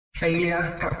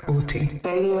Failure at 40.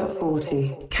 Failure at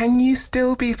 40. Can you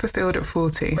still be fulfilled at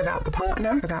 40 without the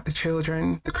partner, without the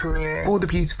children, the career, or the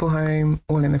beautiful home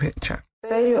all in the picture?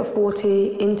 Failure at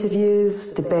 40 interviews,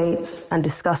 debates, and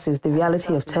discusses the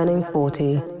reality of turning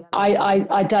 40.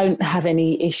 I don't have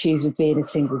any issues with being a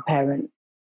single parent.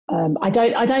 I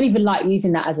don't even like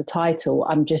using that as a title.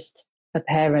 I'm just a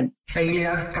parent. Failure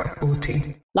at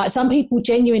 40. Like, some people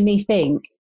genuinely think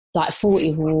like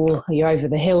 40, well, you're over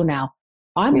the hill now.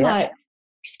 I'm like,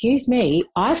 excuse me,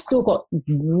 I've still got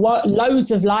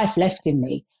loads of life left in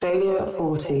me. Failure at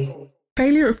 40.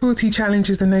 Failure at 40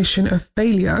 challenges the notion of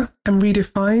failure and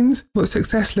redefines what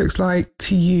success looks like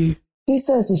to you. Who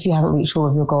says if you haven't reached all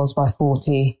of your goals by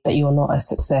 40 that you're not a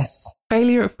success?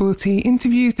 Failure at 40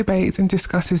 interviews, debates and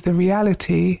discusses the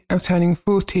reality of turning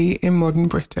 40 in modern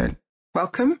Britain.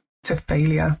 Welcome to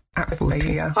Failure at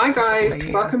 40. Hi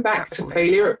guys, welcome back to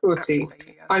Failure at 40.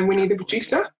 I'm Winnie the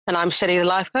producer. And I'm Shelley the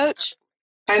life coach.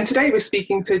 And today we're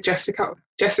speaking to Jessica.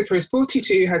 Jessica is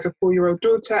 42, has a 4-year-old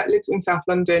daughter, lives in South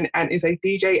London and is a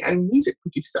DJ and music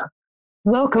producer.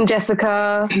 Welcome,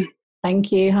 Jessica.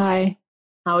 Thank you. Hi.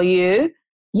 How are you?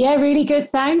 Yeah, really good.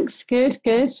 Thanks. Good.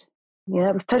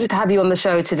 Yeah, it's a pleasure to have you on the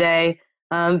show today.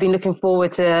 Been looking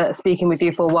forward to speaking with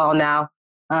you for a while now.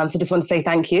 So just want to say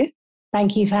thank you.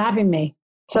 Thank you for having me.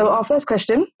 So our first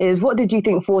question is, what did you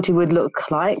think 40 would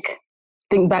look like?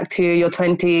 Think back to your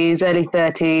 20s, early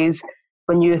 30s,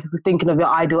 when you were thinking of your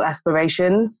ideal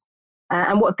aspirations.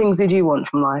 And what things did you want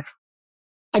from life?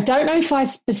 I don't know if I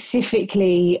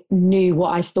specifically knew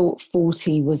what I thought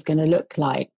 40 was going to look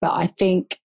like, but I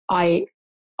think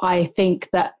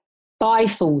that by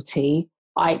 40,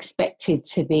 I expected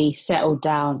to be settled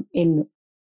down in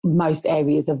most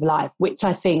areas of life, which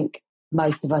I think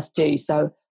most of us do.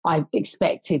 So I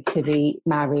expected to be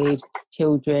married,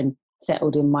 children,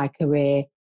 settled in my career,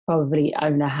 probably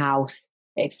own a house,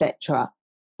 etc.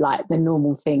 Like the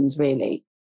normal things, really.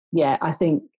 Yeah, I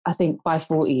think by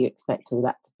 40 you expect all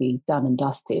that to be done and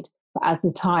dusted. But as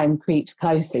the time creeps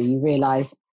closer, you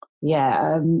realise,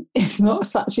 it's not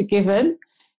such a given.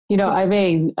 You know what I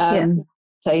mean?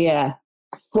 So yeah.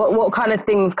 What kind of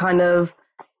things kind of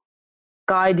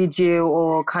guided you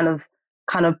or kind of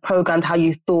programmed how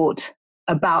you thought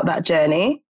about that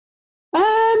journey?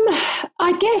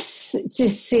 I guess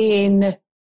just seeing,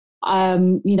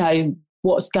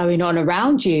 what's going on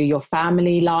around you, your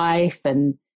family life.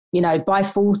 And, by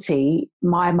 40,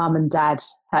 my mum and dad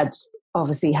had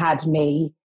obviously had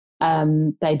me.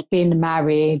 They'd been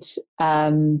married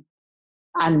and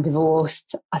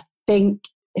divorced. I think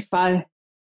if I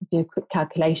do a quick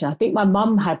calculation, I think my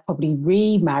mum had probably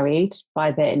remarried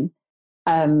by then,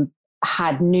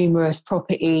 had numerous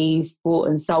properties bought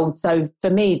and sold. So for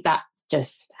me, that's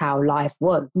just how life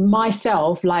was.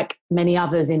 Myself, like many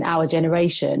others in our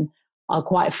generation, are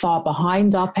quite far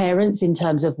behind our parents in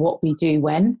terms of what we do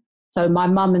when. So my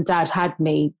mum and dad had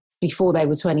me before they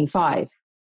were 25.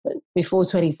 But before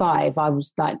 25, I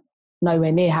was like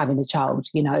nowhere near having a child,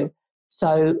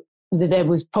 So there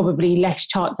was probably less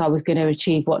chance I was going to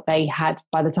achieve what they had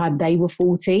by the time they were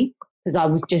 40, because I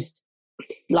was just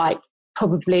like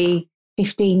probably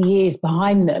 15 years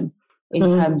behind them in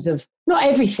terms of not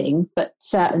everything, but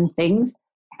certain things.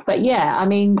 But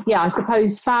I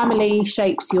suppose family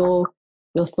shapes your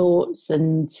thoughts,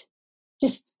 and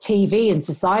just TV and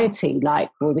society,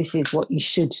 like, well, this is what you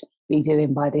should be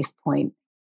doing by this point.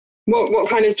 What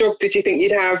kind of job did you think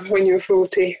you'd have when you were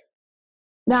 40?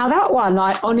 Now, that one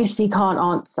I honestly can't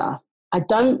answer. I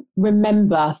don't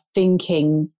remember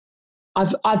thinking.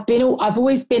 I've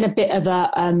always been a bit of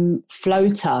a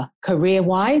floater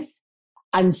career-wise,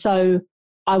 and so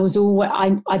I was always.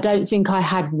 I don't think I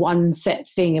had one set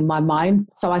thing in my mind.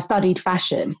 So I studied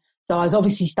fashion. So I was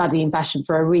obviously studying fashion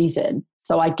for a reason.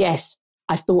 So I guess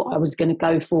I thought I was going to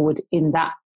go forward in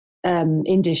that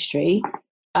industry.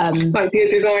 Like be a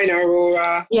designer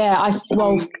or...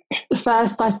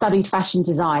 First I studied fashion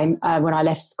design when I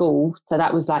left school. So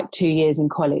that was like 2 years in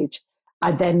college.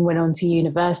 I then went on to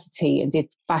university and did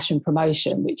fashion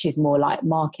promotion, which is more like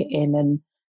marketing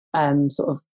and sort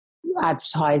of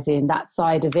advertising, that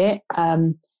side of it.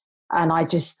 And I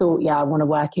just thought, I want to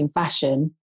work in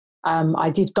fashion. I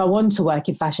did go on to work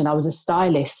in fashion. I was a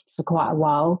stylist for quite a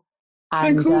while.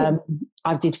 And cool.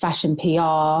 I did fashion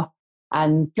PR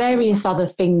and various other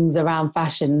things around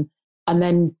fashion. And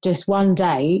then just one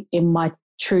day, in my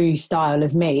true style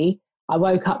of me, I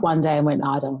woke up one day and went,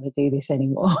 I don't want to do this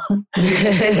anymore. And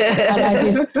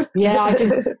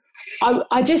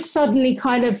I just suddenly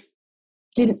kind of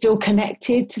didn't feel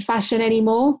connected to fashion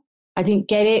anymore. I didn't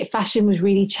get it. Fashion was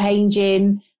really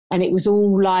changing, and it was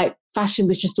all like fashion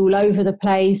was just all over the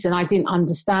place and I didn't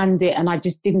understand it and I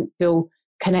just didn't feel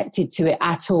connected to it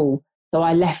at all. So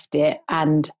I left it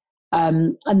and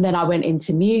then I went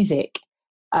into music,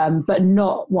 but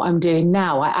not what I'm doing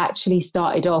now. I actually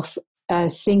started off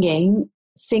singing,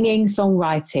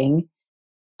 songwriting,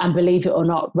 and believe it or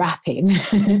not, rapping.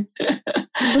 Wow.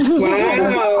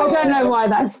 I don't know why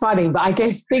that's funny, but I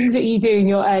guess things that you do in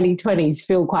your early 20s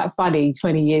feel quite funny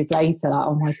 20 years later. Like,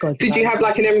 oh my God. Did you have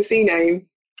like an MC name?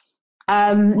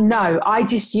 No, I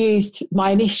just used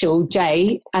my initial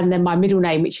J and then my middle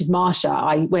name, which is Marsha.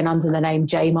 I went under the name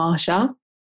J Marsha.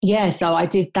 Yeah, so I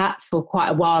did that for quite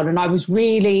a while and I was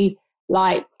really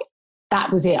like,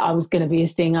 that was it. I was going to be a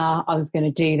singer. I was going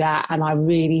to do that. And I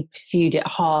really pursued it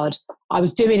hard. I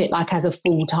was doing it like as a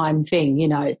full-time thing, you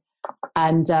know.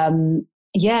 And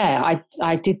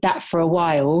I did that for a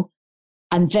while.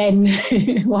 And then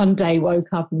one day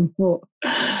woke up and thought,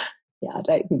 yeah, I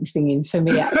don't think singing's for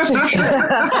me, actually.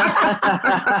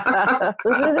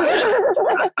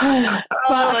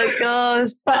 Oh my gosh.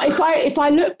 But if I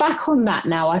look back on that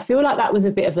now, I feel like that was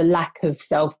a bit of a lack of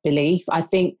self-belief. I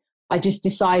think I just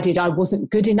decided I wasn't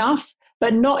good enough,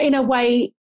 but not in a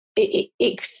way.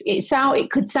 It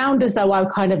could sound as though I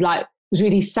kind of like was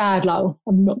really sad, like, oh,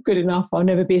 I'm not good enough, I'll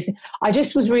never be a singer. I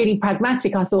just was really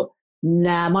pragmatic. I thought,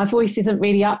 nah, my voice isn't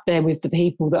really up there with the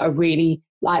people that are really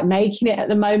like making it at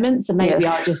the right, so maybe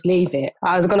I'll just leave it.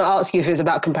 I was going to ask you if it's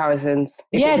about comparisons.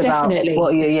 Yeah, definitely.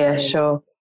 Yeah, sure.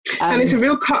 And it's a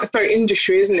real cutthroat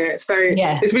industry, isn't it? So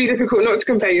it's really difficult not to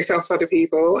compare yourself to other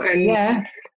people. And yeah.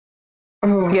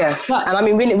 And I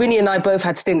mean, Winnie and I both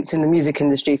had stints in the music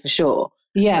industry for sure.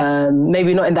 Yeah.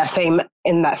 Maybe not in that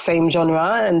same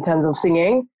genre in terms of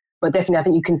singing, but definitely I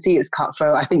think you can see it's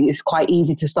cutthroat. I think it's quite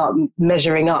easy to start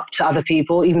measuring up to other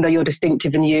people, even though you're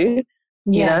distinctive in you.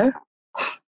 You know?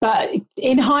 But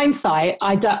in hindsight,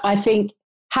 I think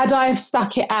had I have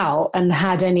stuck it out and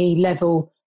had any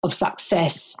level of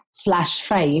success /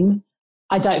 fame,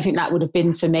 I don't think that would have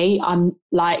been for me. I'm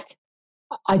like,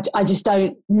 I just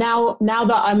don't, now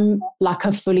that I'm like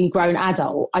a fully grown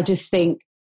adult, I just think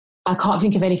I can't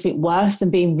think of anything worse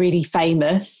than being really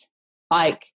famous.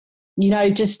 Like, you know,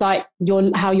 just like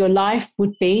how your life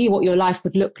would be, what your life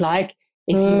would look like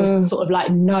if you were sort of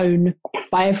like known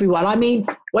by everyone. I mean,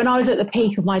 when I was at the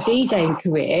peak of my DJing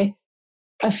career,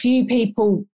 a few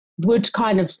people would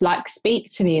kind of like speak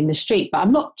to me in the street, but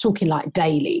I'm not talking like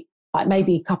daily, like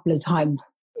maybe a couple of times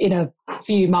in a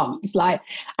few months. Like,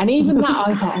 and even that, I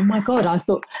was like, oh my God, I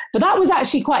thought, but that was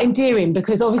actually quite endearing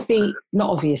because as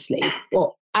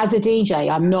a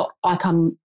DJ, I'm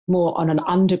more on an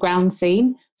underground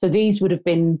scene. So these would have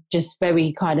been just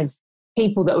very kind of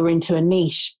people that were into a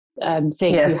niche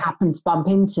thing who happened to bump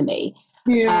into me.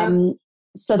 Yeah.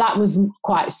 So that was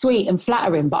quite sweet and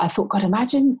flattering. But I thought, God,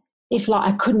 imagine if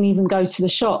like I couldn't even go to the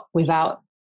shop without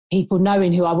people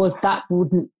knowing who I was. That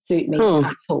wouldn't suit me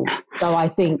at all. So I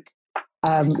think,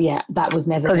 that was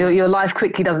never... Because your life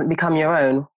quickly doesn't become your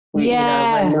own. You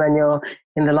know, when you're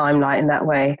in the limelight in that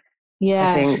way.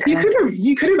 Yeah, I think.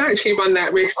 You could have actually run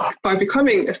that risk by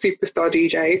becoming a superstar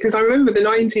DJ, because I remember the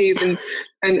 90s and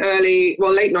late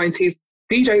 90s,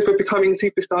 DJs were becoming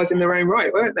superstars in their own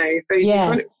right, weren't they? So you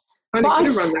kind of could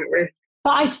have run that risk.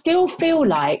 But I still feel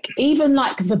like, even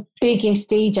like the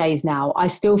biggest DJs now, I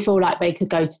still feel like they could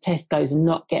go to Tesco's and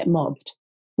not get mobbed.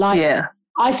 Like,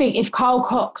 I think if Carl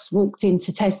Cox walked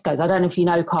into Tesco's, I don't know if you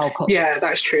know Carl Cox. Yeah,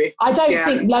 that's true. I don't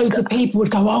think loads of people would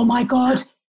go, oh my God,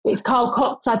 it's Carl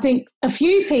Cox. I think a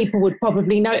few people would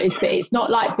probably notice, but it's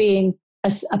not like being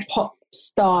a pop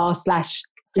star /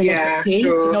 celebrity.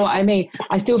 Sure. You know what I mean?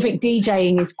 I still think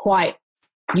DJing is quite,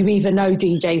 you either know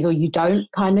DJs or you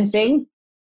don't kind of thing.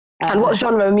 And what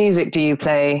genre of music do you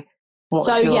play?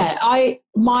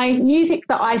 My music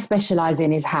that I specialise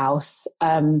in is house.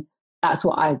 That's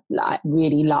what I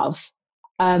really love.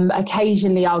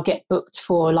 Occasionally I'll get booked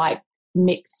for like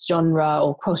mixed genre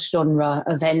or cross genre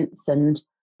events, and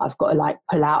I've got to like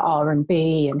pull out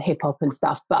R&B and hip hop and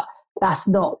stuff, but that's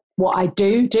not what I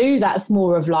do. That's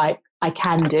more of like, I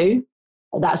can do.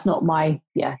 That's not my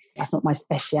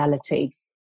speciality.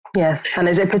 Yes. And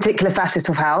is it a particular facet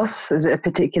of house? Is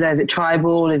it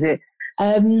tribal? Is it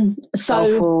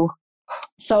soulful?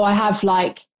 So I have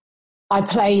I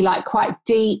play like quite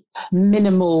deep,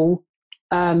 minimal,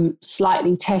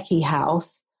 slightly techie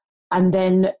house. And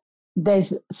then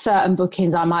there's certain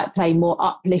bookings I might play more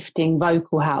uplifting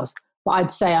vocal house. But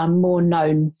I'd say I'm more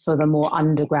known for the more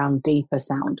underground, deeper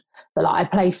sound. So I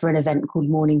play for an event called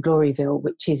Morning Gloryville,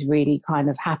 which is really kind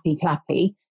of happy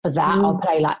clappy. For that, I'll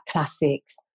play like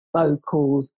classics,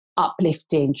 vocals,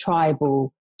 uplifting,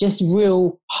 tribal, just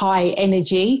real high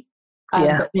energy.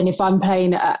 But then if I'm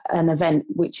playing at an event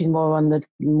which is more on the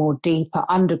more deeper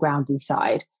undergroundy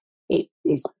side,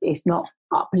 it's not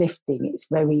uplifting. It's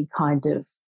very kind of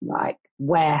like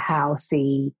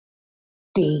warehousey,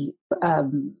 deep,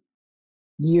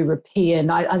 European.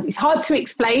 It's hard to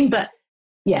explain, but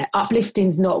yeah,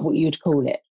 uplifting's not what you'd call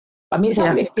it. I mean, it's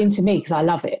uplifting to me because I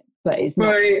love it, but it's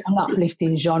not an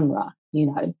uplifting genre, you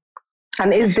know.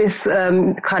 And is this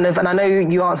kind of, and I know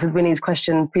you answered Winnie's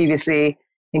question previously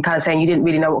in kind of saying you didn't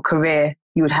really know what career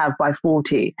you would have by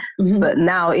 40, but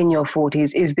now in your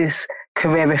 40s, is this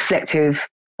career reflective,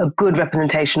 a good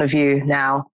representation of you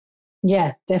now?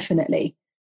 Yeah, definitely.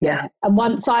 Yeah. And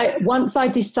once I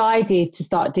decided to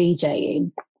start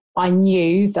DJing, I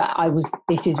knew that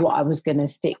this is what I was going to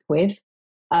stick with.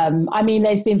 I mean,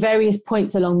 there's been various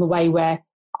points along the way where,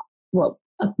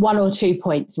 one or two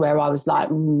points where I was like,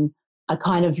 I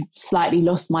kind of slightly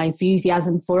lost my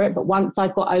enthusiasm for it. But once I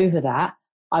got over that,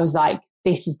 I was like,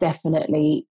 this is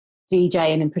definitely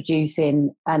DJing and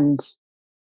producing and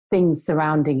things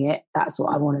surrounding it. That's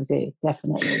what I want to do,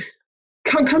 definitely.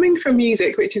 Coming from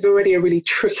music, which is already a really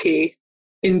tricky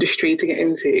industry to get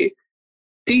into,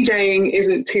 DJing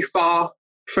isn't too far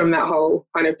from that whole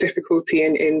kind of difficulty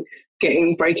in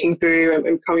breaking through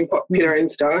and becoming popular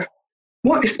and stuff.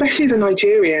 What, especially as a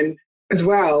Nigerian as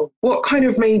well, what kind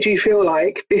of made you feel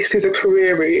like this is a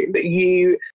career route that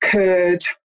you could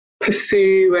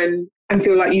pursue and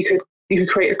feel like you could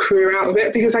create a career out of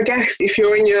it? Because I guess if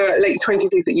you're in your late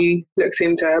 20s that you looked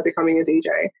into becoming a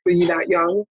DJ, were you that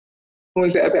young? Or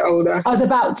was it a bit older? I was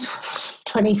about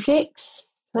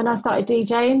 26 when I started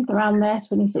DJing, around there,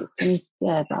 26, 20,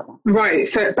 yeah, about that. Right,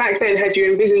 so back then, had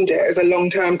you envisioned it as a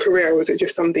long-term career, or was it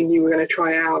just something you were going to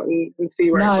try out and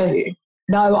see where it got you?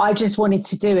 No, I just wanted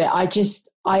to do it. I was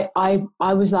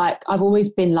like, I've always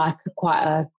been like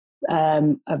quite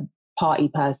a party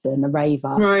person, a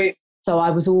raver. Right. So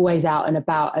I was always out and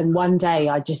about. And one day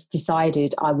I just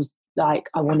decided I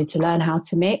wanted to learn how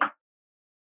to mix.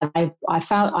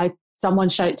 Someone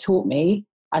taught me,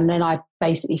 and then I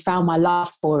basically found my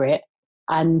love for it.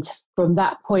 And from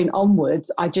that point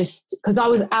onwards, because I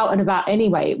was out and about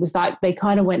anyway, it was like they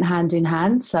kind of went hand in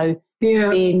hand. So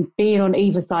being on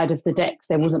either side of the decks,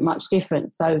 there wasn't much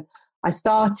difference. So I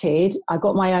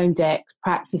got my own decks,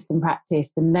 practiced, and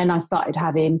then I started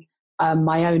having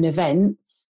my own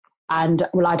events. And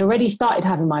I'd already started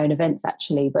having my own events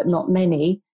actually, but not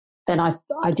many. Then I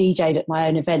DJ'd at my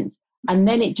own events. And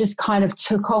then it just kind of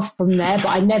took off from there.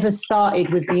 But I never started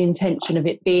with the intention of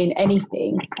it being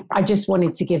anything. I just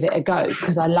wanted to give it a go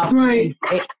because I loved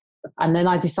music. And then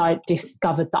I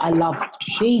discovered that I loved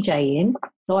DJing.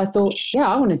 So I thought,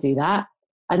 I want to do that.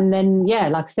 And then,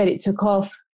 like I said, it took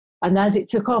off. And as it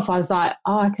took off, I was like,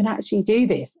 I can actually do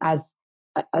this as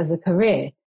a career.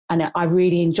 And I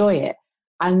really enjoy it.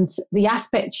 And the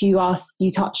aspect you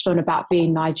touched on about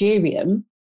being Nigerian,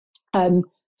 so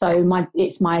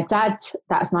it's my dad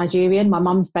that's Nigerian, my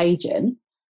mum's Bajan,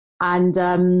 and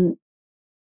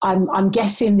I'm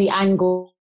guessing the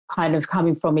angle kind of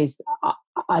coming from is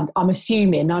I'm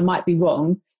assuming, I might be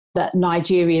wrong, that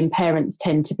Nigerian parents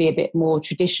tend to be a bit more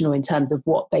traditional in terms of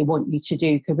what they want you to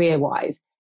do career-wise.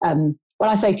 When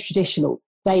I say traditional,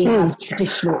 they have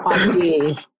traditional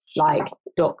ideas like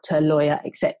doctor, lawyer,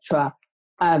 etc.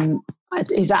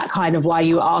 Is that kind of why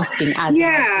you were asking? I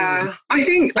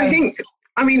think.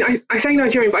 I mean, I say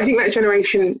Nigerian, but I think that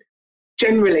generation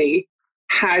generally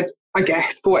had, I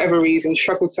guess, for whatever reason,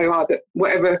 struggled so hard that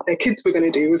whatever their kids were going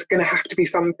to do was going to have to be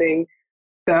something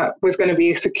that was going to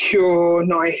be a secure,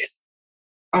 nice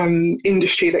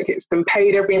industry that gets them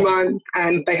paid every month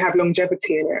and they have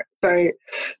longevity in it. So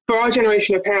for our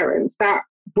generation of parents, that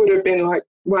would have been like,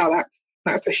 wow,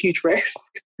 that's a huge risk.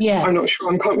 Yeah. I'm not sure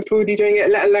I'm comfortable doing it,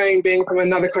 let alone being from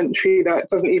another country that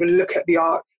doesn't even look at the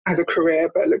arts as a career,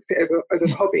 but looks at it as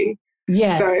a hobby.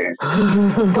 Yeah. So.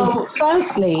 Well,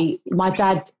 firstly, my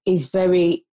dad is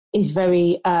very, what's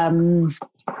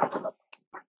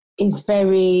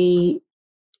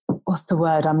the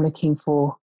word I'm looking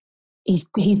for?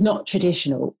 He's not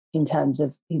traditional in terms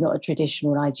of, he's not a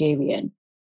traditional Nigerian.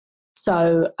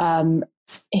 So,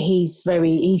 he's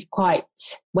quite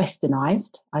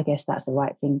westernized. I guess that's the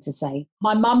right thing to say.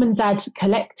 My mum and dad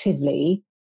collectively,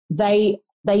 they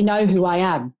know who I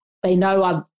am. They know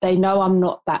I'm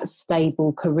not that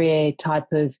stable career type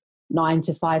of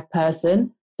 9-to-5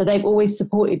 person. So they've always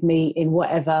supported me in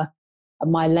whatever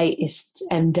my latest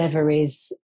endeavor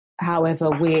is, however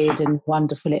weird and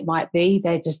wonderful it might be.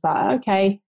 They're just like,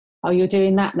 okay, you're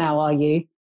doing that now, are you?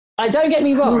 Don't get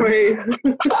me wrong.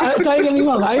 Don't get me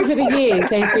wrong. Over the years,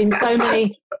 there's been so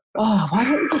many, why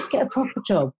don't you just get a proper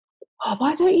job?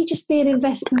 Why don't you just be an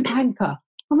investment banker?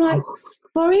 I'm like,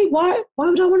 sorry, why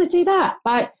would I want to do that?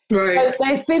 Like, right. So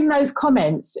there's been those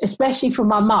comments, especially from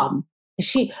my mum.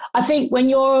 I think when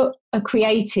you're a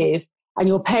creative and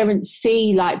your parents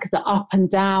see like the up and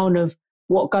down of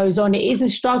what goes on, it is a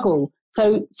struggle.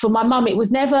 So for my mum, it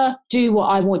was never do what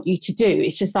I want you to do.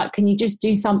 It's just like, can you just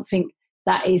do something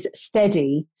that is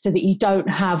steady so that you don't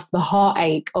have the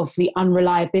heartache of the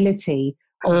unreliability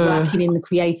of working in the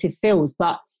creative fields?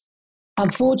 But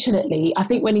unfortunately, I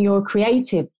think when you're a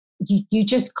creative, you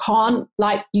just can't,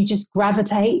 like, you just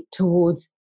gravitate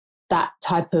towards that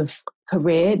type of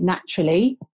career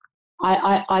naturally.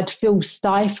 I'd feel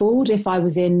stifled if I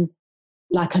was in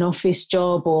like an office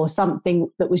job or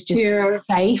something that was just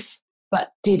safe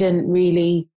but didn't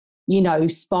really,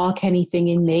 spark anything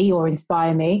in me or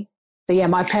inspire me. So yeah,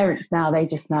 my parents now, they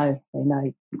just know. They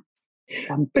know.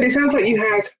 But it sounds like you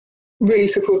had really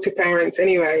supportive parents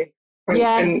anyway.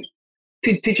 And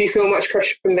did you feel much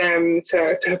pressure from them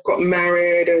to have gotten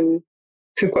married and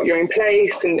to have got your own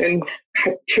place and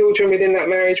had children within that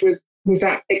marriage? Was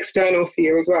that external for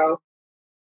you as well?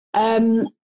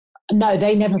 No,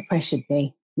 they never pressured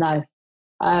me. No.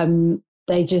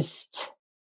 They just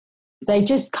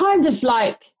kind of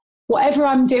like, whatever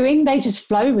I'm doing, they just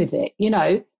flow with it,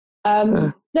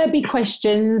 There'd be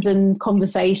questions and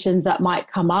conversations that might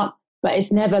come up, but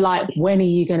it's never like, when are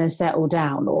you going to settle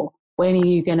down, or when are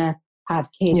you going to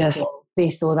have kids, or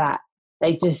this or that.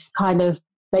 They just kind of,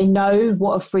 they know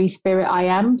what a free spirit I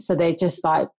am, so they're just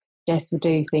like, Jess will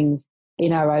do things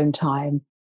in her own time.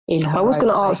 I was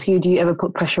going to ask you, do you ever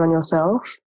put pressure on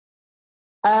yourself?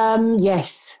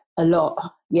 Yes, a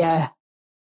lot. Yeah,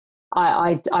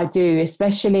 I do,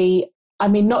 especially, I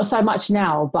mean, not so much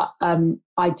now, but I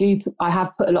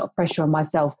have put a lot of pressure on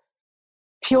myself,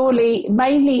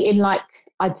 mainly in like,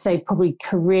 I'd say probably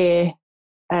career,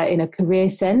 in a career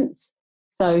sense.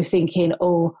 So thinking,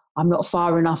 I'm not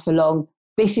far enough along.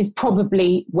 This is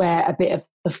probably where a bit of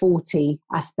the 40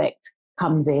 aspect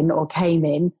comes in, or came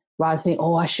in, where I think,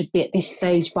 I should be at this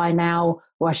stage by now,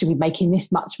 or I should be making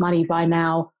this much money by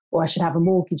now, or I should have a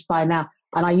mortgage by now.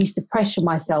 And I used to pressure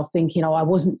myself thinking, I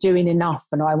wasn't doing enough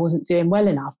and I wasn't doing well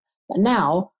enough. But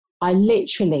now I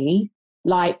literally,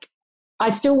 like, I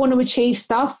still want to achieve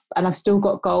stuff and I've still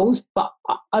got goals, but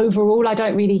overall I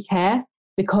don't really care,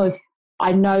 because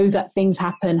I know that things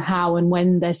happen how and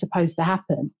when they're supposed to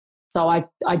happen. So I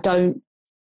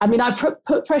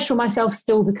put pressure on myself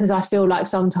still, because I feel like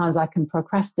sometimes I can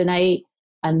procrastinate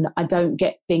and I don't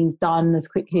get things done as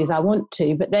quickly as I want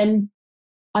to. But then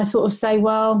I sort of say,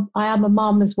 well, I am a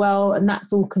mum as well, and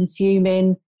that's all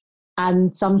consuming.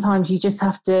 And sometimes you just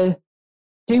have to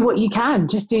do what you can,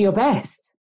 just do your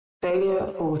best. Failure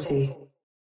at 40.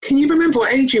 Can you remember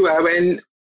what age you were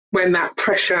when that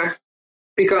pressure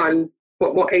begun?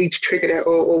 What age triggered it,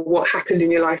 or what happened in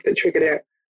your life that triggered it?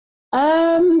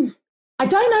 I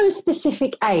don't know a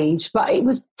specific age, but it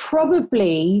was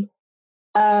probably,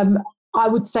 I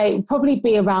would say it would probably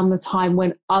be around the time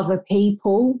when other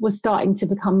people were starting to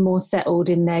become more settled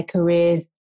in their careers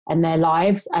and their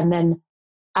lives. And then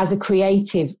as a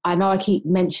creative, I know I keep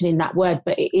mentioning that word,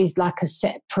 but it is like a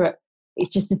separate,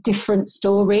 it's just a different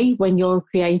story when you're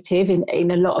creative in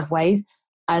a lot of ways.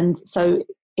 And so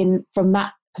from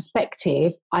that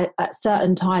perspective, at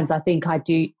certain times, I think I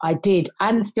did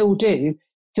and still do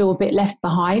feel a bit left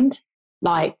behind,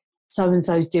 like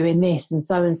so-and-so's doing this and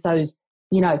so-and-so's,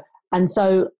 and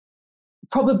so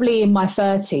probably in my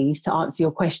 30s, to answer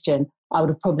your question, I would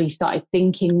have probably started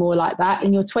thinking more like that.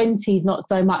 In your 20s, not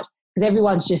so much, because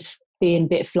everyone's just being a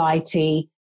bit flighty,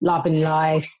 loving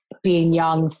life, being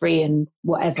young, free and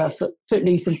whatever,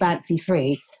 footloose and fancy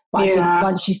free. But I think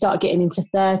once you start getting into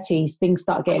 30s, things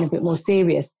start getting a bit more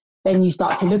serious. Then you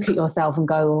start to look at yourself and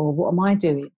go, what am I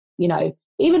doing?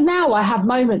 Even now I have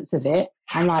moments of it.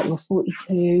 I'm like, you're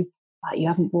 42, like you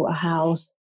haven't bought a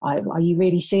house. Are you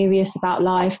really serious about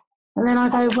life? And then I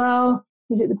go, well,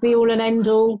 is it the be all and end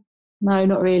all? No,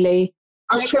 not really.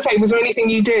 I was just going to say, was there anything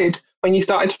you did when you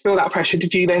started to feel that pressure?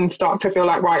 Did you then start to feel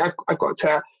like, right, I've got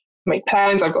to make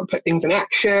plans, I've got to put things in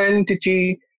action? Did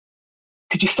you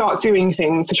start doing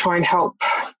things to try and help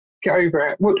get over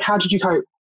it? How did you cope?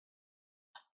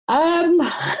 I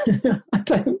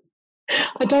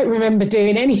don't remember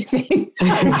doing anything.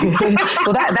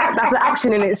 Well, that's an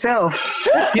action in itself.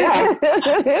 Yeah.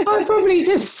 I probably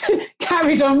just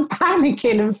carried on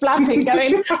panicking and flapping,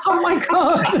 going, oh my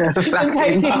God, and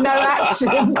taking no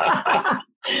action.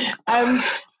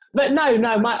 But no,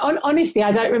 honestly,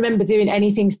 I don't remember doing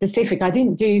anything specific. I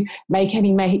didn't make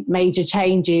any major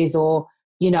changes or,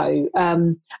 I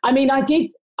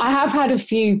have had a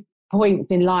few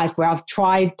points in life where I've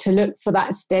tried to look for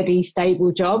that steady,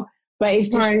 stable job, but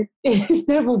it's just, it's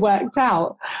never worked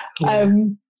out. Yeah.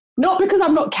 Not because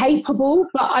I'm not capable,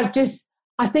 but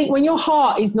I think when your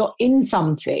heart is not in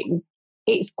something,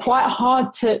 it's quite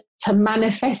hard to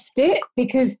manifest it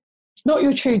because it's not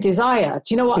your true desire.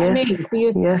 Do you know what I mean?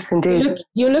 So yes, indeed.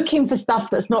 You're looking for stuff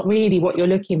that's not really what you're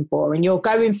looking for, and you're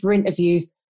going for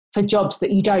interviews for jobs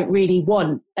that you don't really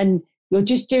want, and you're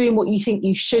just doing what you think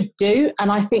you should do.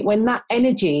 And I think when that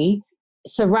energy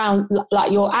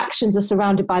like your actions are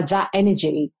surrounded by that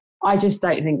energy, I just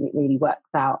don't think it really works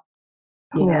out.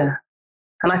 You know?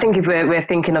 And I think if we're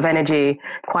thinking of energy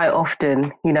quite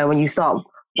often, you know, when you start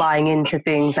buying into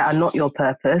things that are not your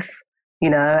purpose, you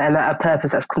know, and that a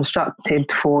purpose that's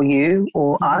constructed for you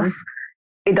or us,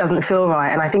 it doesn't feel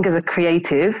right. And I think as a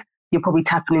creative, you're probably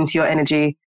tapping into your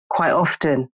energy quite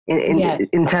often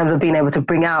in terms of being able to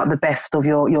bring out the best of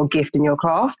your gift and your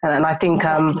craft. And I think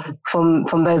from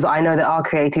those that I know that are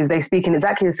creatives, they speak in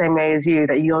exactly the same way as you,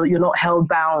 that you're not held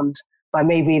bound by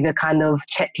maybe the kind of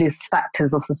checklist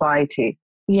factors of society.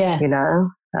 Yeah. You know?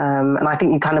 And I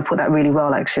think you kind of put that really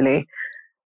well, actually.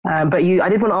 But I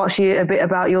did want to ask you a bit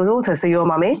about your daughter. So you're a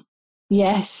mummy?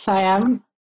 Yes, I am.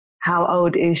 How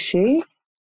old is she?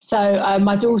 So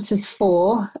my daughter's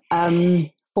 4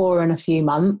 and a few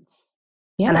months.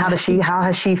 Yeah. And how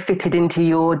has she fitted into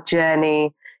your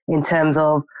journey in terms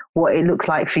of what it looks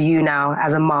like for you now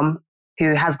as a mum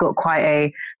who has got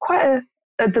quite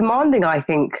a demanding, I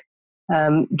think,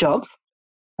 job,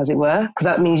 as it were? Because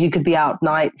that means you could be out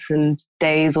nights and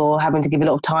days, or having to give a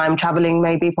lot of time traveling,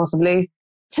 maybe, possibly.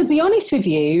 To be honest with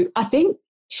you, I think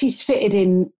she's fitted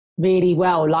in really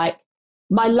well. Like,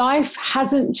 my life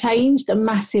hasn't changed a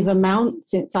massive amount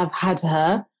since I've had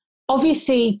her.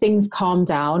 Obviously, things calm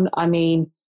down. I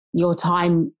mean, your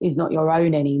time is not your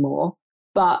own anymore.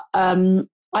 But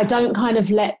I don't kind of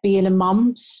let being a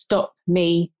mum stop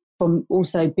me from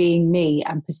also being me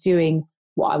and pursuing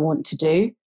what I want to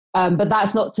do. But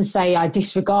that's not to say I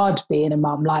disregard being a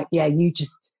mum. Like, you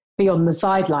just be on the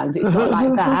sidelines. It's not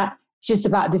like that. It's just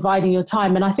about dividing your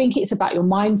time. And I think it's about your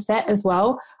mindset as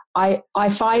well. I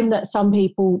find that some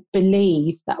people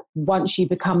believe that once you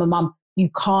become a mum, you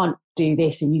can't do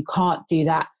this and you can't do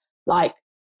that. Like,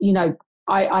 you know,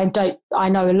 I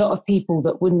know a lot of people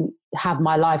that wouldn't have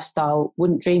my lifestyle,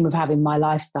 wouldn't dream of having my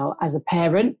lifestyle as a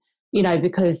parent, you know,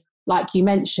 because like you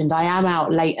mentioned, I am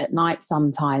out late at night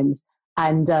sometimes.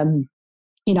 And,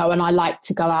 you know, and I like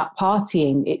to go out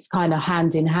partying. It's kind of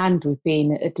hand in hand with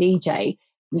being a DJ.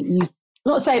 I'm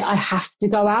not saying I have to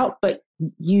go out, but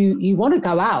you want to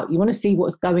go out. You want to see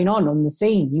what's going on the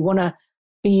scene. You want to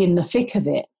be in the thick of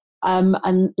it.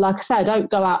 And like I said, I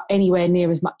don't go out anywhere near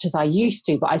as much as I used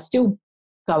to, but I still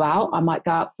go out. I might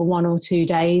go out for 1 or 2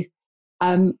 days.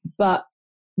 But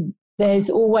there's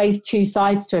always two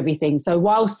sides to everything. So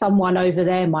while someone over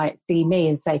there might see me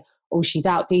and say, oh, she's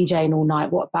out DJing all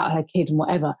night, what about her kid and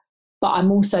whatever? But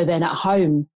I'm also then at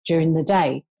home during the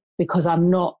day because I'm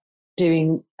not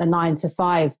doing a 9 to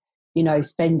 5, you know,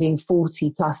 spending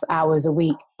 40 plus hours a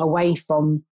week away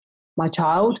from my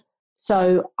child.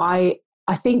 So I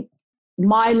think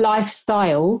my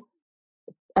lifestyle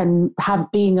and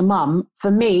being a mum, for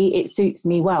me, it suits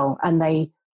me well. And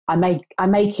I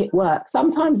make it work.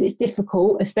 Sometimes it's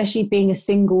difficult, especially being a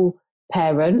single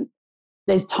parent.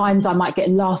 There's times I might get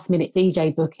a last minute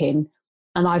DJ booking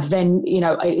and I've then, you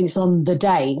know, it's on the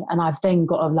day and I've then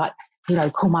got to like, you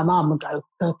know, call my mum and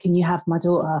go, can you have my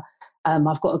daughter?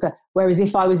 I've got to go. Whereas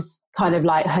if I was kind of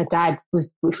like her dad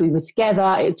was, which we were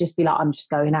together, it'd just be like, I'm just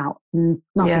going out and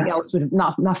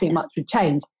nothing much would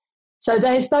change. So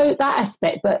there's that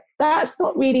aspect, but that's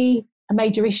not really a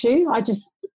major issue. I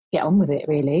just get on with it,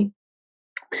 really.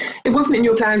 It wasn't in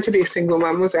your plan to be a single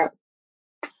mum, was it?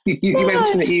 You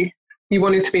mentioned that you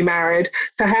wanted to be married.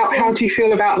 So how do you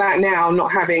feel about that now,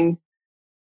 not having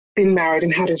been married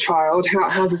and had a child?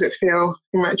 How does it feel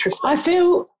in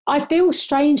retrospect? I feel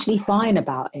strangely fine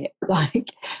about it.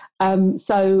 Like,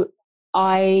 so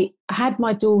I had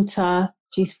my daughter,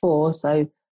 she's 4, so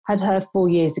had her 4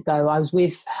 years ago. I was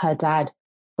with her dad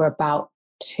for about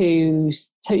 2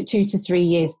 to 3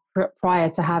 years prior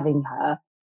to having her.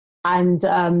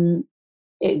 And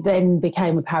it then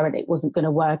became apparent it wasn't going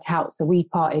to work out. So we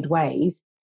parted ways.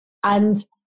 And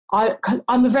because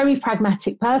I'm a very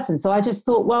pragmatic person, so I just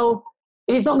thought, well,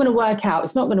 if it's not going to work out,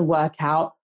 it's not going to work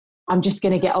out. I'm just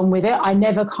going to get on with it. I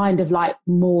never kind of like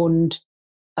mourned.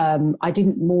 I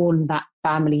didn't mourn that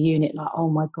family unit like, oh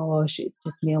my gosh, it's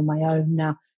just me on my own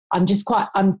now. I'm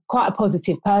quite a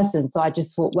positive person. So I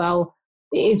just thought, well,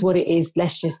 it is what it is.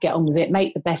 Let's just get on with it,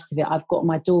 make the best of it. I've got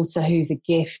my daughter who's a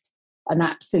gift, an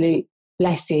absolute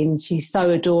blessing. She's so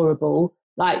adorable.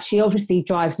 Like, she obviously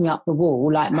drives me up the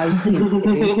wall, like most kids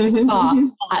do. But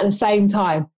at the same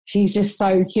time, she's just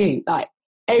so cute. Like,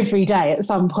 every day at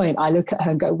some point, I look at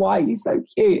her and go, why are you so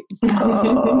cute?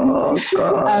 Oh,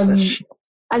 gosh.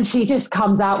 And she just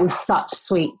comes out with such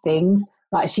sweet things.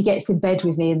 Like, she gets in bed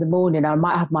with me in the morning. I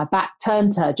might have my back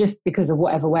turned to her just because of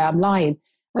whatever way I'm lying.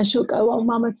 And she'll go, oh,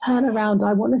 Mama, turn around.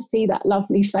 I want to see that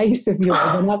lovely face of yours.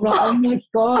 And I'm like, oh, my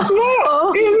God.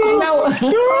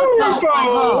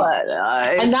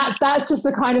 And that's just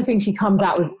the kind of thing she comes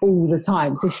out with all the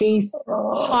time. So she's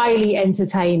highly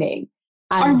entertaining.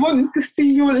 And I want to see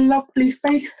your lovely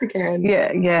face again.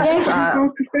 Yeah.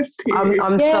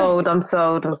 I'm sold. I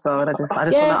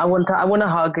want a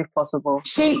hug if possible.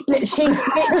 She's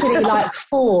literally like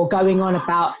 4 going on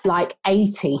about like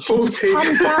 80. She just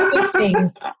comes out with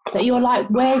things that you're like,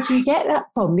 where do you get that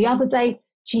from? The other day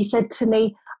she said to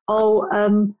me, I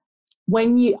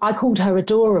called her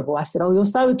adorable. I said, oh, you're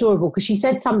so adorable, because she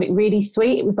said something really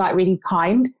sweet. It was like really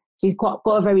kind. She's got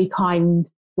a very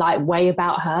kind like way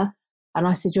about her. And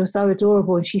I said, you're so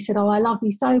adorable. And she said, oh, I love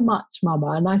you so much, Mama.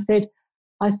 And I said,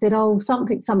 oh,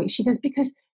 something. She goes,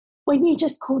 because when you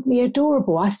just called me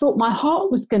adorable, I thought my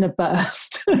heart was going to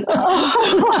burst. No,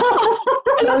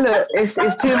 look, it's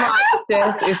too much,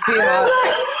 Jess. It's too much.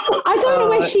 I don't know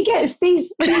where she gets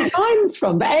these lines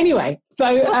from. But anyway,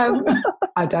 so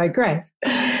I digress.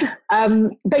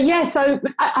 But yeah, so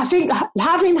I think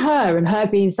having her and her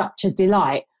being such a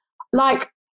delight,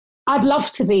 like, I'd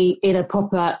love to be in a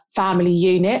proper family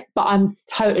unit, but I'm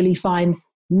totally fine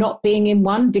not being in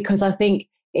one, because I think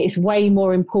it's way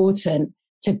more important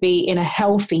to be in a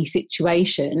healthy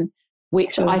situation,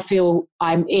 which I feel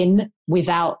I'm in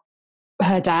without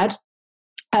her dad.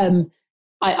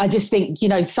 I just think,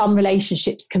 some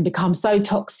relationships can become so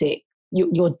toxic.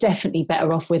 You're definitely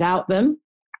better off without them.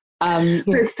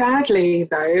 But sadly,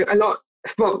 though,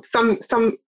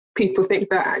 some people think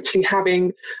that actually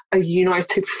having a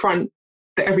united front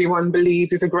that everyone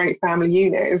believes is a great family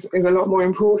unit is a lot more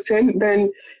important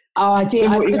than I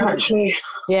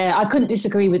couldn't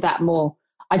disagree with that more.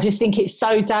 I just think it's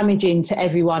so damaging to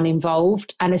everyone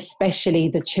involved, and especially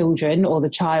the children or the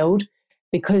child,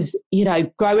 because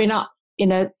growing up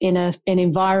in an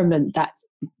environment that's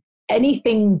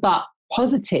anything but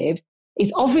positive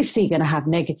is obviously going to have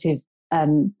negative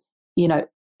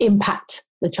impact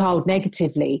the child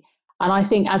negatively. And I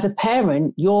think as a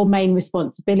parent, your main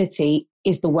responsibility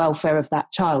is the welfare of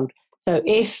that child. So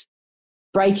if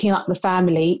breaking up the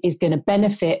family is going to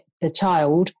benefit the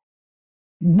child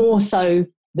more so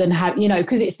than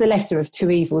because it's the lesser of two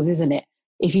evils, isn't it?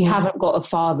 If you haven't got a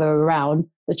father around,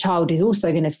 the child is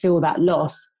also going to feel that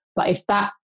loss. But if the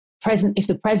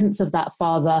presence of that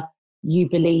father you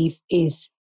believe is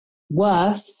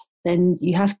worth, then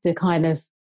you have to kind of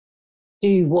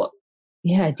do what's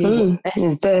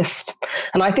best.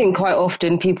 And I think quite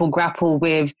often people grapple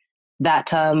with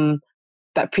that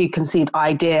preconceived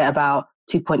idea about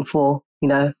 2.4,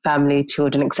 family,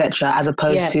 children, etc., as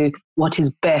opposed to what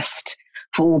is best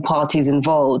for all parties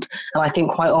involved. And I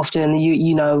think quite often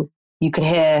you can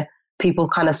hear people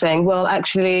kind of saying, well,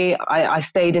 actually, I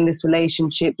stayed in this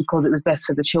relationship because it was best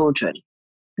for the children.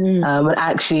 And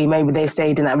actually, maybe they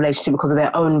stayed in that relationship because of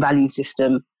their own value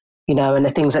system, and the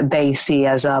things that they see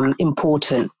as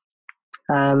important.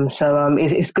 So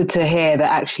it's good to hear that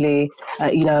actually,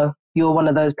 you're one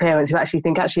of those parents who actually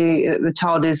think the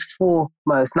child is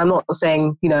foremost. And I'm not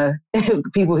saying,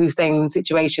 people who stay in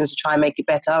situations to try and make it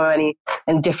better or any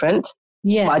different.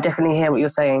 Yeah. But I definitely hear what you're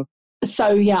saying. So,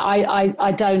 yeah,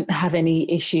 I don't have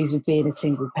any issues with being a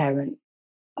single parent.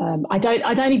 I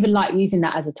don't even like using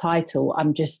that as a title.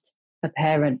 I'm just a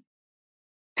parent.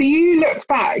 Do you look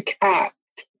back at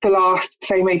the last,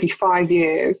 say, maybe 5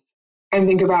 years and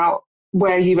think about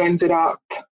where you've ended up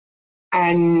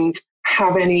and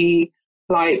have any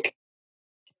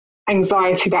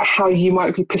anxiety about how you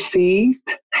might be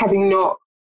perceived, having not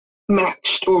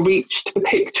matched or reached the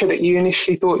picture that you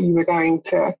initially thought you were going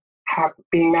to have,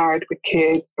 being married with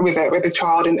kids, with a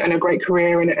child and a great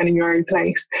career and in your own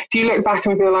place? Do you look back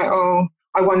and feel like, oh,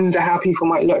 I wonder how people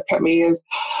might look at me as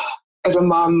a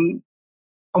mum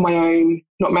on my own,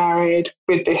 not married,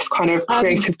 with this kind of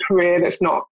creative career that's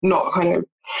not kind of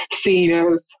seen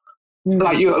as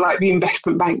like the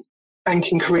investment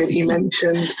banking career that you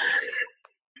mentioned?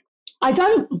 I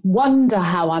don't wonder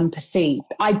how I'm perceived.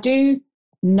 I do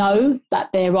know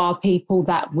that there are people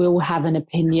that will have an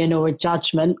opinion or a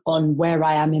judgment on where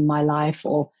I am in my life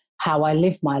or how I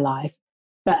live my life.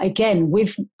 But again,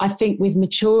 I think with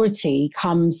maturity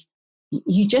comes,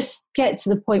 you just get to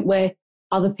the point where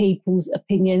other people's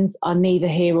opinions are neither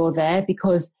here or there,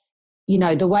 because,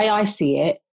 the way I see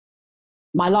it,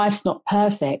 my life's not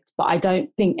perfect, but I don't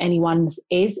think anyone's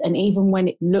is. And even when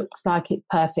it looks like it's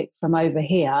perfect from over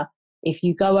here, if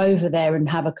you go over there and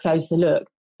have a closer look,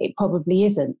 it probably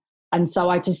isn't. And so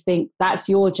I just think that's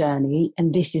your journey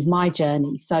and this is my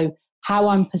journey. So how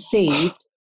I'm perceived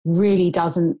really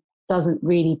doesn't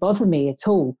really bother me at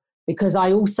all, because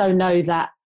I also know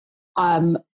that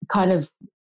kind of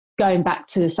going back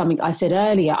to something I said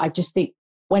earlier, I just think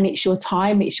when it's your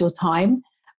time, it's your time.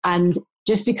 And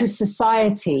just because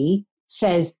society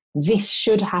says this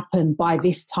should happen by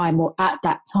this time or at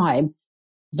that time,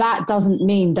 that doesn't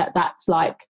mean that that's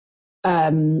like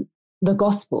the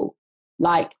gospel.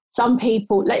 Like some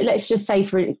people, let's just say,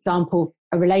 for example,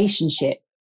 a relationship,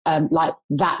 like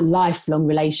that lifelong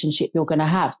relationship you're going to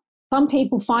have. Some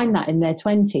people find that in their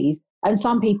 20s and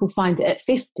some people find it at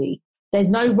 50.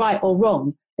 There's no right or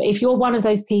wrong. But if you're one of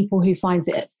those people who finds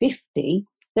it at 50,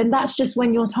 then that's just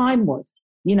when your time was,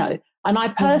 you know. And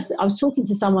I was talking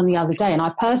to someone the other day, and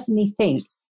I personally think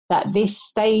that this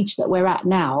stage that we're at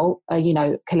now, you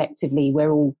know, collectively,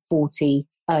 we're all 40,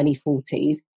 early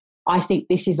 40s. I think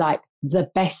this is like the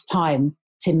best time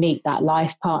to meet that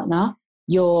life partner.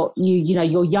 You're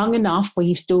young enough where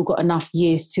you've still got enough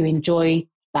years to enjoy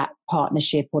that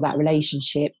partnership or that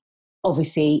relationship.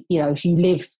 Obviously, you know, if you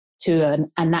live to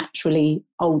a naturally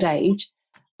old age,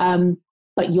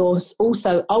 but you're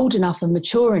also old enough and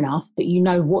mature enough that you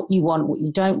know what you want, what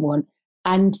you don't want.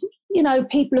 And, you know,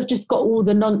 people have just got all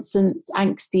the nonsense,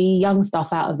 angsty, young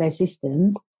stuff out of their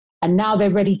systems, and now they're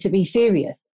ready to be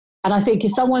serious. And I think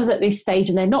if someone's at this stage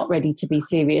and they're not ready to be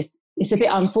serious, it's a bit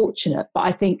unfortunate. But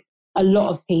I think a lot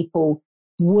of people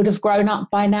would have grown up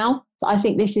by now. So I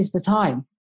think this is the time.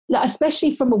 Like,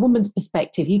 especially from a woman's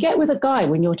perspective, you get with a guy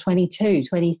when you're 22,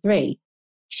 23,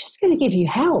 he's just going to give you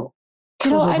hell.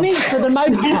 You know what I mean? For the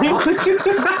most part.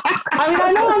 I mean,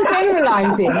 I know I'm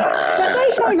generalising, but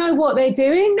they don't know what they're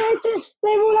doing.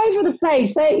 They're all over the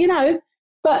place. You know,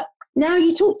 but now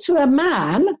you talk to a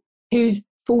man who's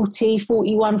 40,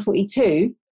 41,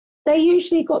 42, they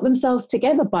usually got themselves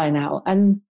together by now.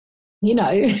 And, you know,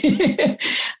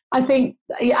 I think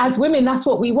as women, that's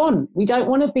what we want. We don't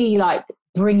want to be like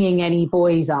bringing any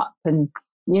boys up and,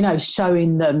 you know,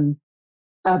 showing them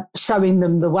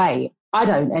the way. I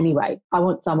don't anyway. I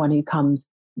want someone who comes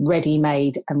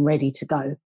ready-made and ready to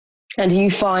go. And do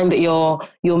you find that you're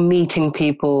meeting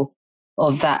people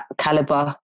of that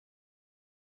caliber?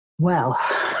 Well,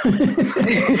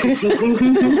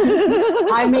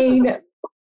 I mean,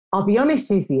 I'll be honest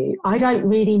with you, I don't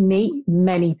really meet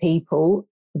many people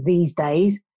these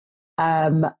days.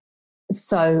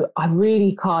 So I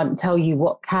really can't tell you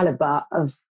what caliber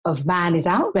of man is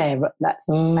out there that's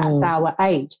our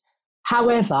age.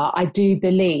 However, I do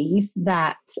believe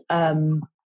that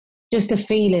just a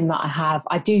feeling that I have,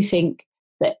 I do think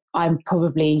that I'm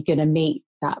probably going to meet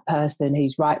that person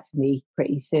who's right for me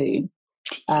pretty soon.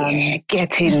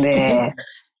 Get in there.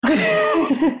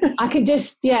 I could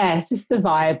just the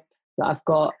vibe that I've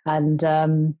got. And I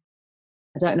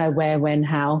don't know where, when,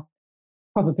 how.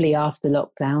 Probably after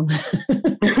lockdown.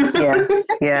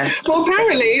 Yeah. Well,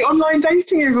 apparently online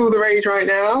dating is all the rage right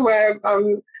now, where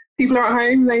people are at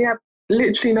home, they have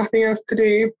literally nothing else to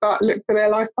do but look for their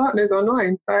life partners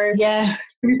online. So yeah. Have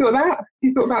you thought of that? Have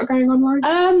you thought about going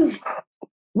online?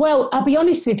 Well, I'll be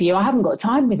honest with you, I haven't got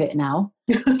time with it now.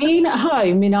 Being at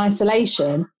home in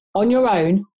isolation on your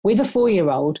own with a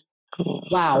 4-year-old,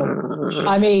 wow.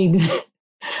 I mean,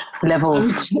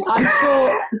 levels.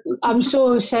 I'm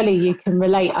sure, Shelley, you can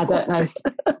relate. I don't know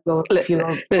if you're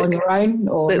on your own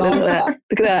or not.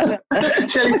 Look at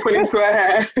that. Shelley's pulling to her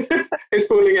hair. It's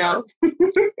falling out.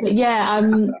 Yeah,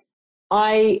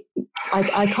 I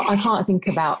can't think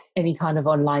about any kind of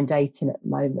online dating at the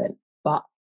moment, but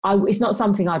it's not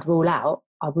something I'd rule out.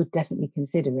 I would definitely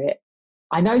consider it.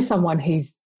 I know someone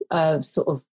who's sort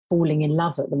of falling in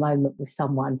love at the moment with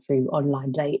someone through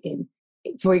online dating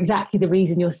for exactly the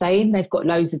reason you're saying. They've got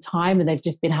loads of time and they've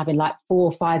just been having like 4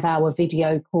 or 5 hour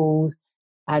video calls.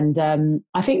 And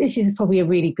I think this is probably a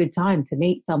really good time to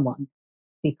meet someone,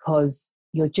 because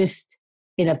you're just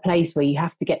in a place where you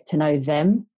have to get to know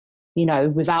them, you know,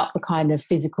 without the kind of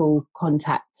physical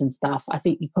contact and stuff. I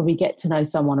think you probably get to know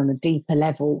someone on a deeper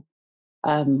level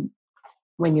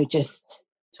when you're just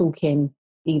talking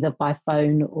either by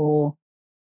phone or,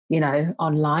 you know,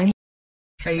 online.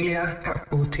 Failure at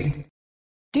 40.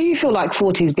 Do you feel like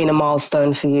 40 has been a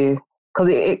milestone for you?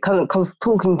 Because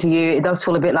talking to you, it does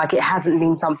feel a bit like it hasn't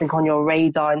been something on your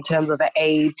radar in terms of the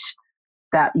age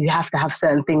that you have to have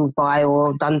certain things by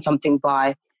or done something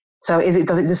by. So does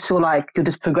it just feel like you're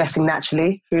just progressing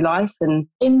naturally through life? And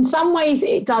in some ways,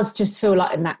 it does just feel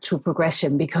like a natural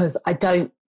progression, because I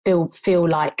don't feel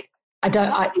like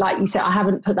like you said, I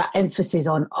haven't put that emphasis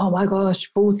on, oh my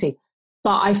gosh, 40.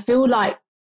 But I feel like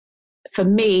for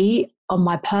me, on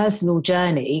my personal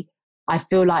journey, I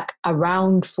feel like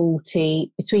around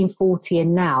 40, between 40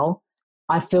 and now,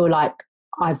 I feel like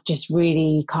I've just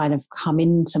really kind of come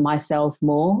into myself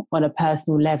more on a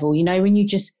personal level. You know, when you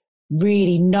just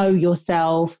really know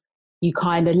yourself, you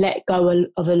kind of let go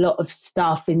of a lot of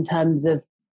stuff in terms of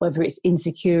whether it's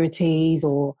insecurities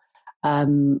or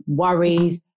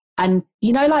worries. And,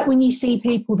 you know, like when you see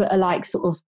people that are like sort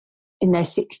of in their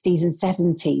 60s and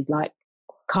 70s, like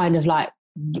kind of like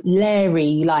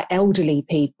Larry, like elderly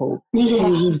people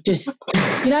who just,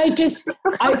 you know, just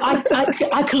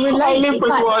I can relate. I live with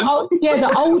like, one.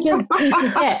 The older people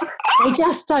get, they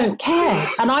just don't care.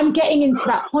 And I'm getting into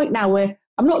that point now where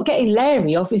I'm not getting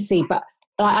Larry, obviously, but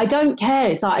like, I don't care.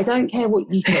 It's like, I don't care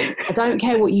what you think. I don't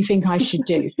care what you think I should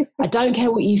do. I don't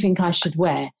care what you think I should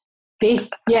wear.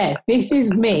 This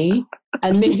is me,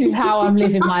 and this is how I'm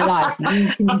living my life.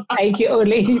 You can take it or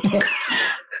leave it.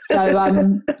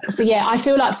 So yeah, I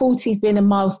feel like 40's been a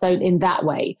milestone in that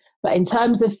way. But in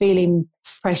terms of feeling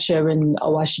pressure and,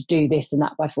 I should do this and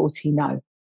that by 40, no.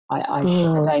 I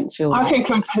don't feel I that. can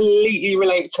completely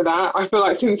relate to that. I feel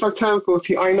like since I've turned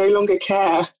 40, I no longer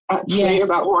care actually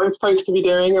about what I'm supposed to be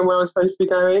doing and where I'm supposed to be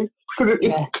going. Because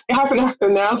it hasn't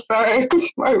happened now, so oh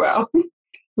well.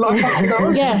 Life has to go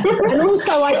on. Yeah, and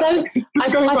also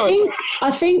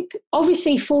I think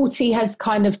obviously 40 has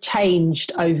kind of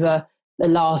changed over the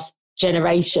last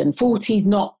generation. 40's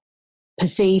not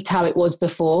perceived how it was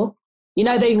before. You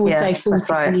know, they always say 40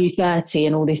 the new 30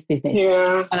 and all this business.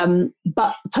 Yeah.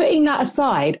 But putting that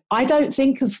aside, I don't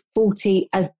think of 40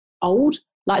 as old.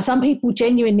 Like some people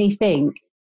genuinely think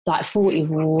like 40,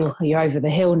 you're over the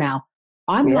hill now.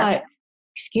 I'm like,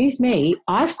 excuse me,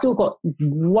 I've still got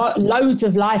loads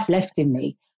of life left in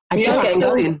me. Just getting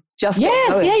going.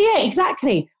 Yeah,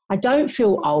 exactly. I don't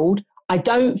feel old. I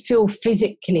don't feel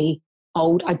physically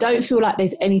old. I don't feel like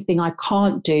there's anything I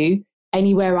can't do,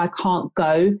 anywhere I can't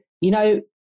go. You know,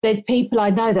 there's people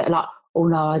I know that are like, oh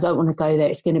no, I don't want to go there.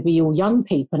 It's going to be all young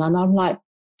people. And I'm like,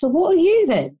 so what are you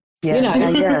then? Yeah, you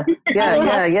know?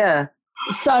 yeah.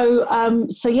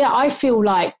 So yeah, I feel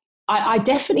like I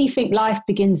definitely think life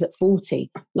begins at 40.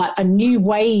 Like a new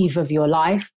wave of your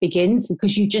life begins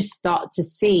because you just start to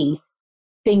see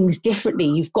things differently.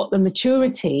 You've got the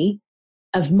maturity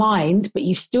of mind, but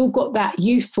you've still got that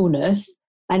youthfulness.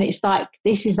 And it's like,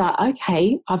 this is like,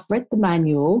 okay, I've read the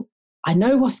manual. I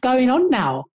know what's going on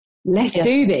now. Let's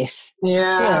do this.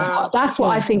 Yeah. That's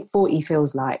what I think 40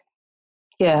 feels like.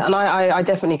 Yeah, and I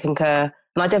definitely concur.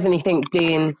 And I definitely think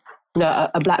being, you know,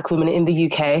 a black woman in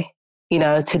the UK, you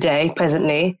know, today,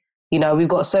 presently, you know, we've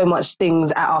got so much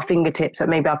things at our fingertips that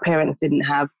maybe our parents didn't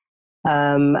have.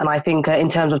 And I think in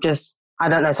terms of just, I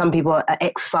don't know, some people are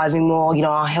exercising more, you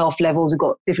know, our health levels, we've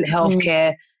got different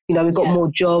healthcare, you know, we've got more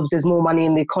jobs, there's more money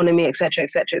in the economy, et cetera, et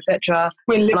cetera, et cetera.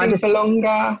 We're living for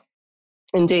longer.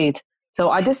 Indeed. So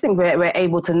I just think we're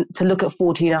able to look at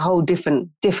 40 in a whole different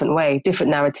way, different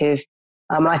narrative.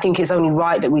 And I think it's only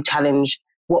right that we challenge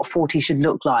what 40 should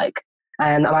look like.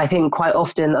 And I think quite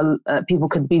often people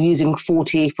could be using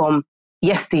 40 from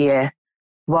yesteryear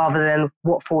rather than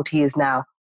what 40 is now,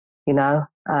 you know.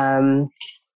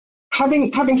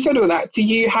 Having said all that, do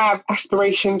you have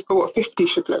aspirations for what 50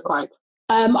 should look like?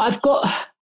 I've got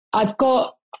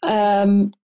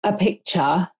a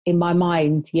picture in my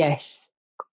mind, yes.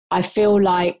 I feel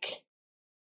like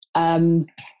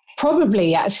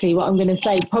probably actually what I'm going to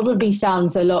say probably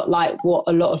sounds a lot like what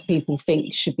a lot of people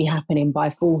think should be happening by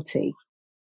 40.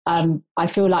 I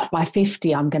feel like by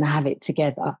 50 I'm going to have it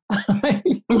together. I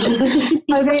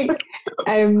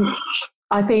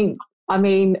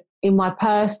mean, in my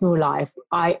personal life,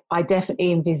 I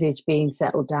definitely envisage being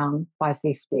settled down by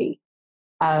 50.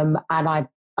 And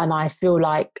I feel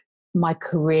like my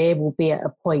career will be at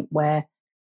a point where,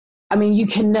 I mean, you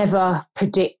can never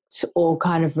predict or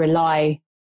kind of rely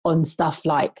on stuff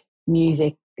like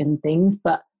music and things,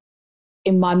 but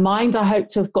in my mind, I hope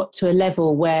to have got to a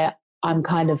level where I'm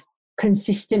kind of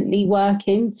consistently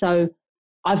working. So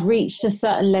I've reached a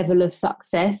certain level of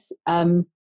success. Don't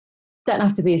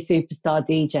have to be a superstar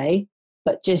DJ,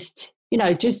 but just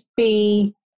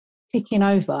be ticking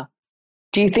over.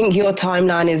 Do you think your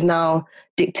timeline is now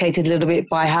dictated a little bit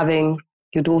by having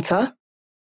your daughter?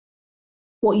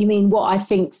 What you mean, what I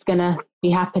think's going to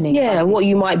be happening? Yeah, what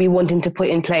you might be wanting to put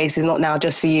in place is not now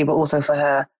just for you, but also for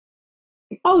her.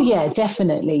 Oh, yeah,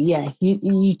 definitely. Yeah,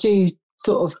 you do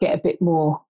sort of get a bit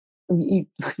more,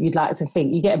 you'd like to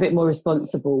think, you get a bit more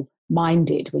responsible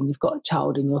minded when you've got a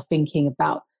child and you're thinking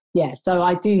about, so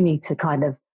I do need to kind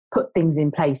of put things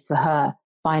in place for her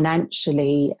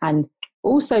financially, and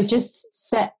also just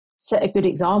set a good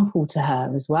example to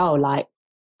her as well. Like,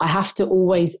 I have to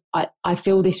always, I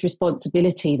feel this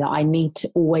responsibility that I need to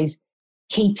always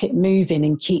keep it moving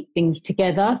and keep things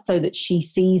together, so that she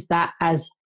sees that as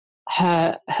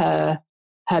her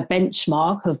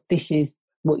benchmark of, this is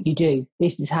what you do.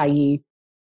 This is how I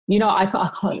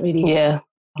can't really. Yeah.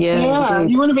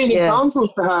 You want to be an example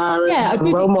to her. Yeah, a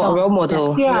good role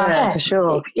model. Yeah, for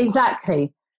sure.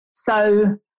 Exactly.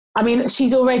 So, I mean,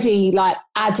 she's already like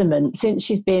adamant since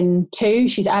she's been 2.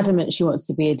 She's adamant she wants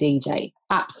to be a DJ.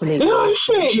 Absolutely. Is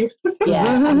she?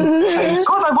 Yeah.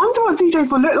 God, I wonder what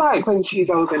DJs will look like when she's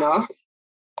old enough.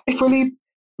 It will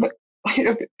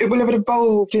have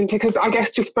evolved into, because I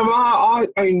guess just from our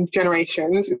own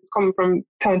generations, it's come from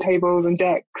turntables and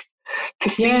decks to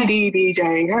CD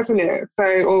DJing, hasn't it? So,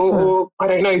 or I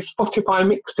don't know, Spotify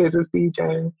mixes as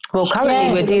DJing. Well,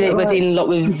 currently we're dealing a lot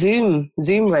with Zoom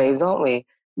raves, aren't we?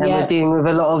 And we're dealing with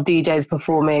a lot of DJs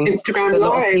performing, Instagram a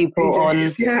lot Live of people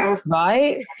DJs, on,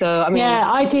 right? So I mean,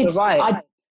 I did. Right.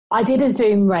 I did a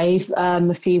Zoom rave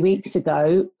a few weeks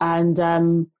ago,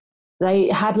 and they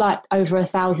had like over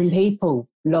 1,000 people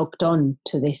logged on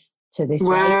to this rave,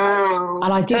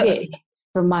 and I did it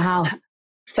from my house.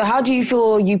 So how do you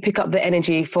feel you pick up the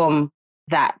energy from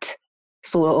that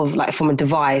sort of, like, from a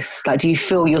device? Like, do you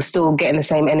feel you're still getting the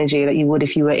same energy that you would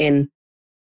if you were in,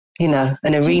 an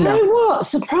arena? Do you know what?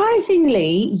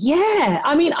 Surprisingly, yeah.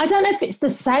 I mean, I don't know if it's the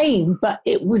same, but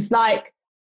it was like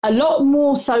a lot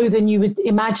more so than you would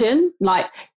imagine. Like,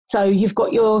 so you've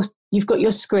got your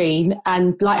screen,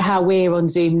 and like how we're on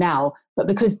Zoom now, but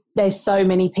because there's so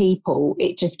many people,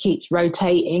 it just keeps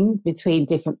rotating between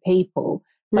different people.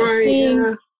 But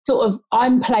seeing sort of,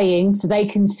 I'm playing so they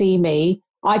can see me,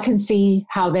 I can see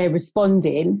how they're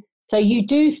responding. So you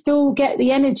do still get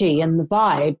the energy and the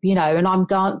vibe, and I'm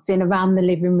dancing around the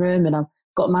living room and I've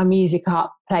got my music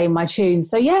up, playing my tunes.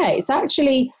 So yeah, it's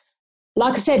actually,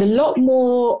 like I said, a lot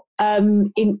more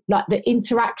in like the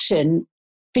interaction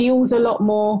feels a lot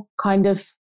more kind of,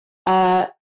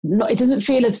 it doesn't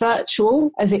feel as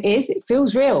virtual as it is. It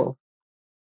feels real.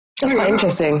 That's quite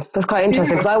interesting.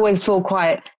 Because I always feel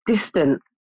quite distant,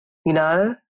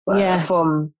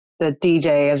 from the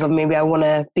DJ, as maybe I want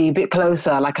to be a bit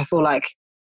closer. Like, I feel like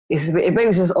maybe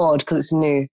it's just odd because it's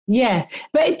new. Yeah,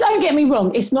 but don't get me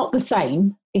wrong, it's not the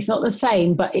same.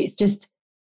 But it's just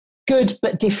good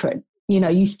but different.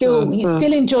 It's still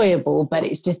enjoyable, but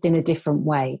it's just in a different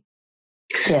way.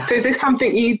 Yeah. So is this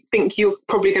something you think you're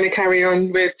probably going to carry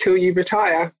on with till you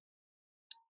retire?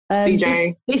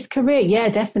 DJing? This career, yeah,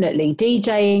 definitely.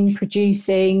 DJing,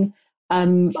 producing.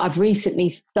 I've recently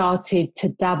started to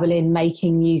dabble in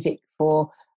making music for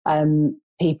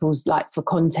people's, like, for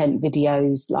content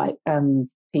videos, like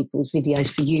people's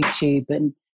videos for YouTube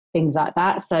and things like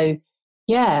that. So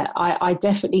yeah, I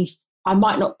definitely, I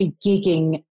might not be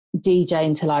gigging DJ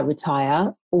until I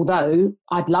retire, although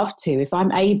I'd love to. If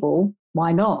I'm able,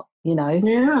 why not?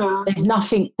 Yeah. There's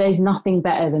nothing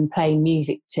better than playing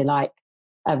music to like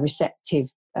a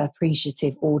receptive,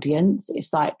 appreciative audience.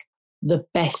 It's like the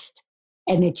best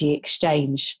energy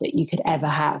exchange that you could ever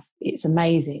have. It's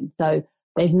amazing. So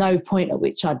there's no point at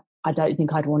which I don't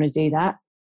think I'd want to do that.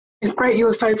 It's great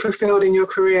you're so fulfilled in your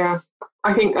career.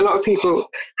 I think a lot of people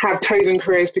have chosen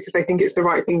careers because they think it's the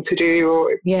right thing to do,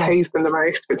 or it pays them the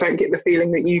most, but don't get the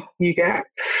feeling that you get.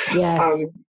 Yeah.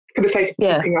 For the sake of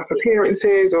keeping up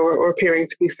appearances or appearing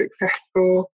to be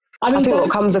successful. I think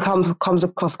what comes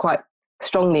across quite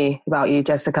strongly about you,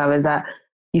 Jessica, is that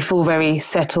you feel very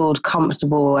settled,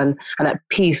 comfortable, and at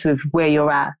peace with where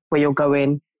you're at, where you're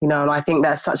going. And I think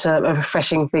that's such a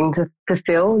refreshing thing to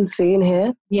feel and see and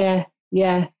hear. Yeah,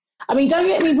 yeah. I mean, don't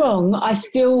get me wrong, I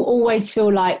still always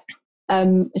feel like,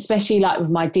 especially like with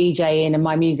my DJing and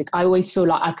my music, I always feel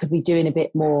like I could be doing a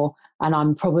bit more, and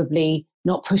I'm probably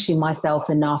not pushing myself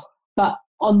enough. But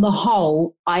on the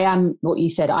whole, I am, what you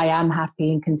said, I am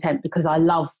happy and content because I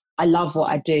love what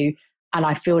I do, and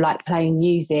I feel like playing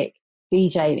music,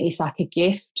 DJing, it's like a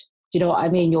gift. Do you know what I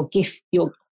mean?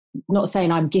 You're not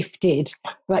saying I'm gifted,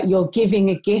 but you're giving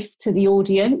a gift to the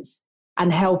audience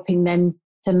and helping them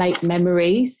to make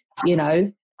memories.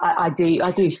 I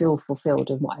do feel fulfilled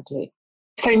in what I do.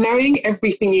 So knowing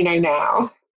everything you know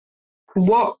now,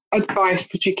 what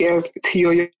advice would you give to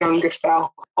your younger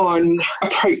self on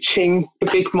approaching the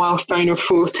big milestone of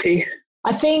 40?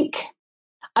 I don't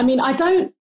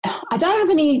have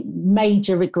any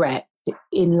major regrets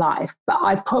in life, but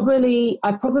I probably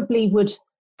would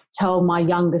tell my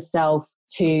younger self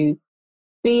to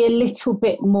be a little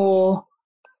bit more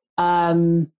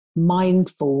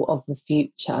mindful of the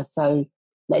future. So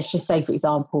let's just say, for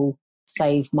example,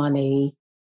 save money,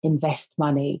 invest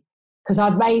money, because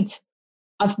I've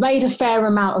made a fair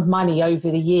amount of money over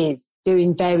the years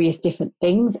doing various different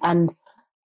things. And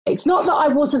it's not that I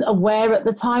wasn't aware at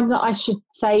the time that I should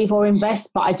save or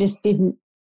invest, but I just didn't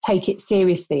take it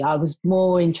seriously. I was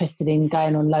more interested in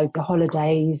going on loads of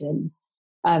holidays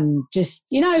and just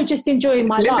enjoying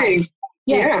my life.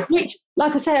 Yeah, which,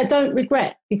 like I said, I don't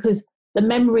regret, because the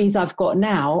memories I've got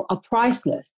now are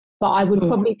priceless. But I would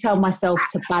probably tell myself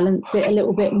to balance it a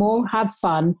little bit more, have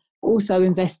fun, also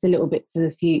invest a little bit for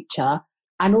the future.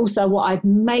 And also the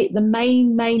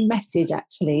main message,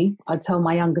 actually, I'd tell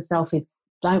my younger self is,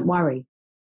 don't worry.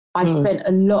 I spent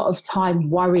a lot of time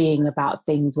worrying about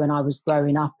things when I was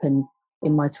growing up and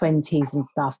in my 20s and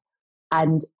stuff.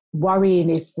 And worrying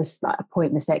is just like a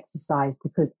pointless exercise,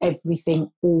 because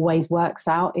everything always works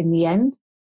out in the end.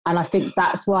 And I think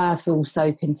that's why I feel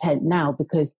so content now,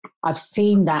 because I've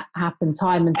seen that happen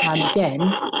time and time again.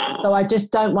 So I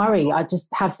just don't worry. I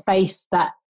just have faith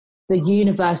that the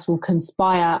universe will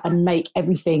conspire and make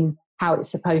everything how it's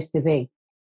supposed to be.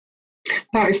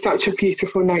 That is such a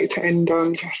beautiful note to end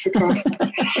on, Jessica.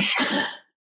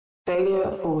 Failure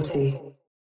at 40.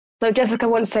 So, Jessica, I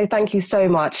want to say thank you so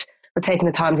much for taking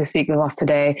the time to speak with us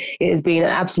today. It has been an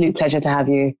absolute pleasure to have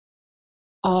you.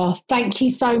 Oh, thank you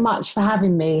so much for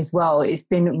having me as well. It's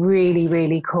been really,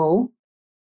 really cool.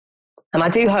 And I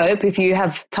do hope, if you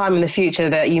have time in the future,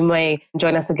 that you may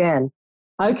join us again.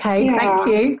 Okay, thank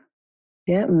you.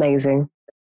 Yeah, amazing.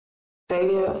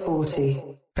 Failure at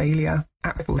 40. Failure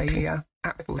at 40. Failure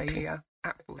at 40. Failure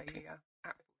at 40.